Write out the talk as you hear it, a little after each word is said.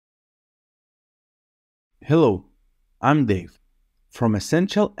Hello, I'm Dave from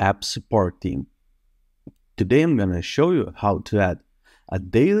Essential App Support Team. Today I'm going to show you how to add a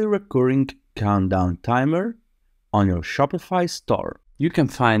daily recurring countdown timer on your Shopify store. You can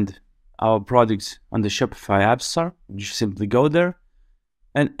find our products on the Shopify App Store. You simply go there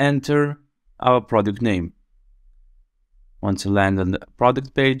and enter our product name. Once you land on the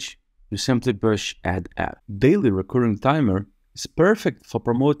product page, you simply push Add App. Daily recurring timer is perfect for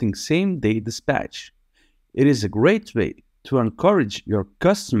promoting same-day dispatch. It is a great way to encourage your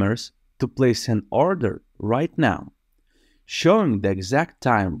customers to place an order right now. Showing the exact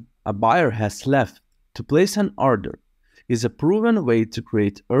time a buyer has left to place an order is a proven way to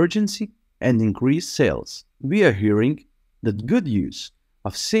create urgency and increase sales. We are hearing that good use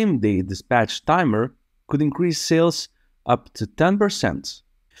of same-day dispatch timer could increase sales up to 10%.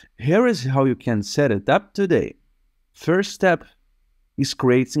 Here is how you can set it up today. First step is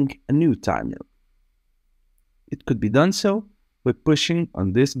creating a new timer. It could be done so by pushing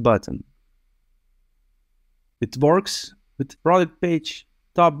on this button. It works with product page,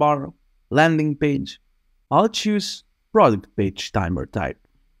 top bar, landing page. I'll choose product page timer type.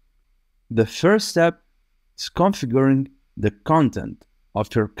 The first step is configuring the content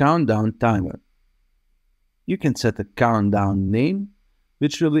of your countdown timer. You can set a countdown name,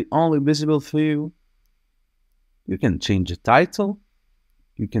 which will be only visible for you. You can change the title.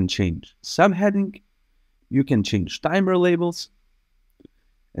 You can change subheading. You can change timer labels.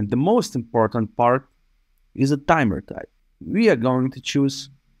 And the most important part is a timer type. We are going to choose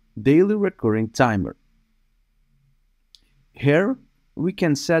daily recurring timer. Here we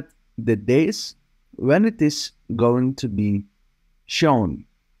can set the days when it is going to be shown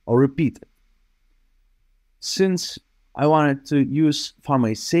or repeated. Since I wanted to use for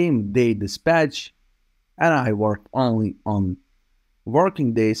my same day dispatch and I work only on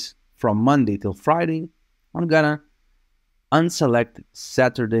working days from Monday till Friday, I'm gonna unselect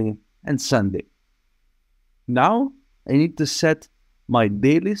Saturday and Sunday. Now I need to set my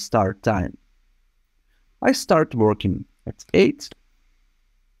daily start time. I start working at 8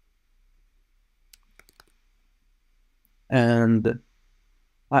 and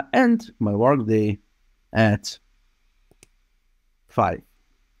I end my workday at 5.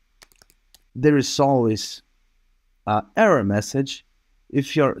 There is always an error message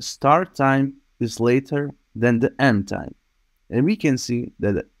if your start time is later than the end time. And we can see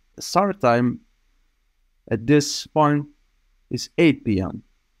that the start time at this point is 8 p.m.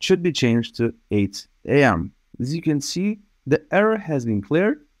 It should be changed to 8 a.m. As you can see, the error has been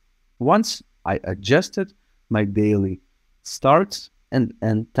cleared once I adjusted my daily starts and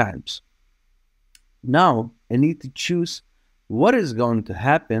end times. Now I need to choose what is going to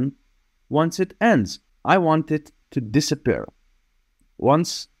happen once it ends. I want it to disappear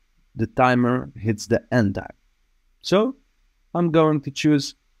once the timer hits the end time. So I'm going to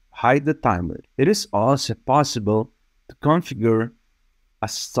choose hide the timer. It is also possible to configure a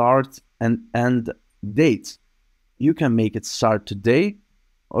start and end date. You can make it start today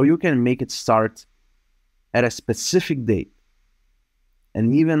or you can make it start at a specific date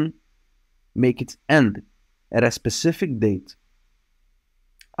and even make it end at a specific date.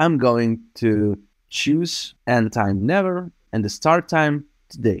 I'm going to choose end time never and the start time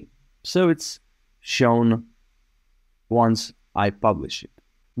today. So it's shown once I publish it.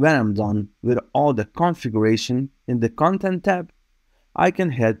 When I'm done with all the configuration in the Content tab, I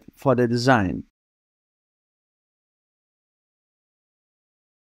can head for the design.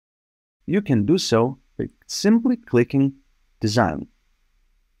 You can do so by simply clicking Design.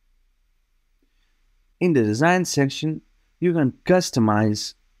 In the Design section, you can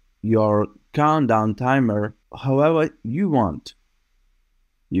customize your countdown timer however you want.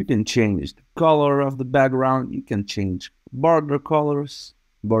 You can change the color of the background, you can change border colors,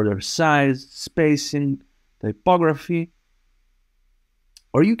 border size, spacing, typography,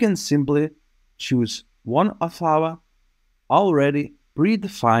 or you can simply choose one of our already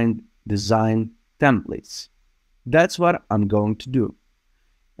predefined design templates. That's what I'm going to do.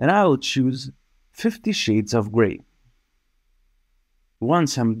 And I will choose 50 Shades of Grey.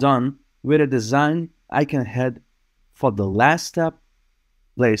 Once I'm done with a design, I can head for the last step,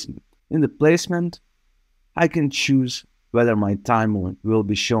 placement. In the placement, I can choose whether my timer will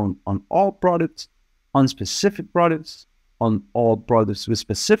be shown on all products, on specific products, on all products with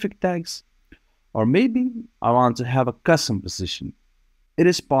specific tags, or maybe I want to have a custom position. It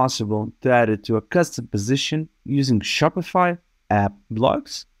is possible to add it to a custom position using Shopify app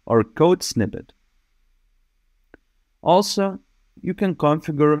blocks or code snippet. Also, you can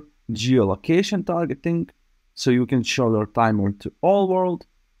configure geolocation targeting so you can show your timer to all world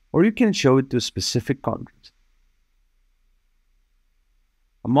or you can show it to specific countries.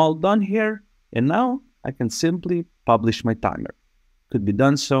 I'm all done here, and now I can simply publish my timer. Could be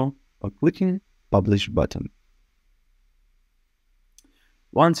done so by clicking Publish button.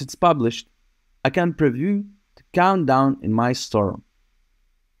 Once it's published, I can preview the countdown in my store.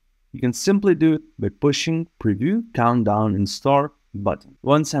 You can simply do it by pushing Preview Countdown in Store button.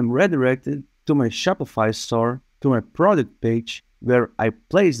 Once I'm redirected to my Shopify store, to my product page where I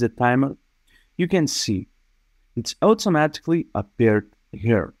place the timer, you can see it's automatically appeared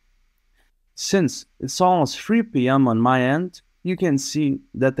here. Since it's almost 3 p.m. on my end, you can see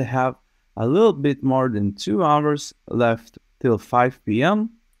that I have a little bit more than 2 hours left till 5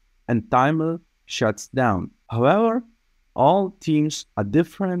 p.m. and timer shuts down. However, all teams are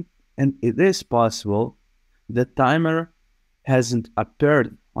different and it is possible the timer hasn't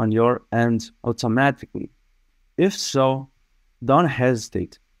appeared on your end automatically. If so, don't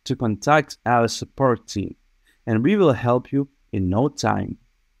hesitate to contact our support team and we will help you in no time.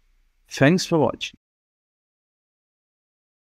 Thanks for watching.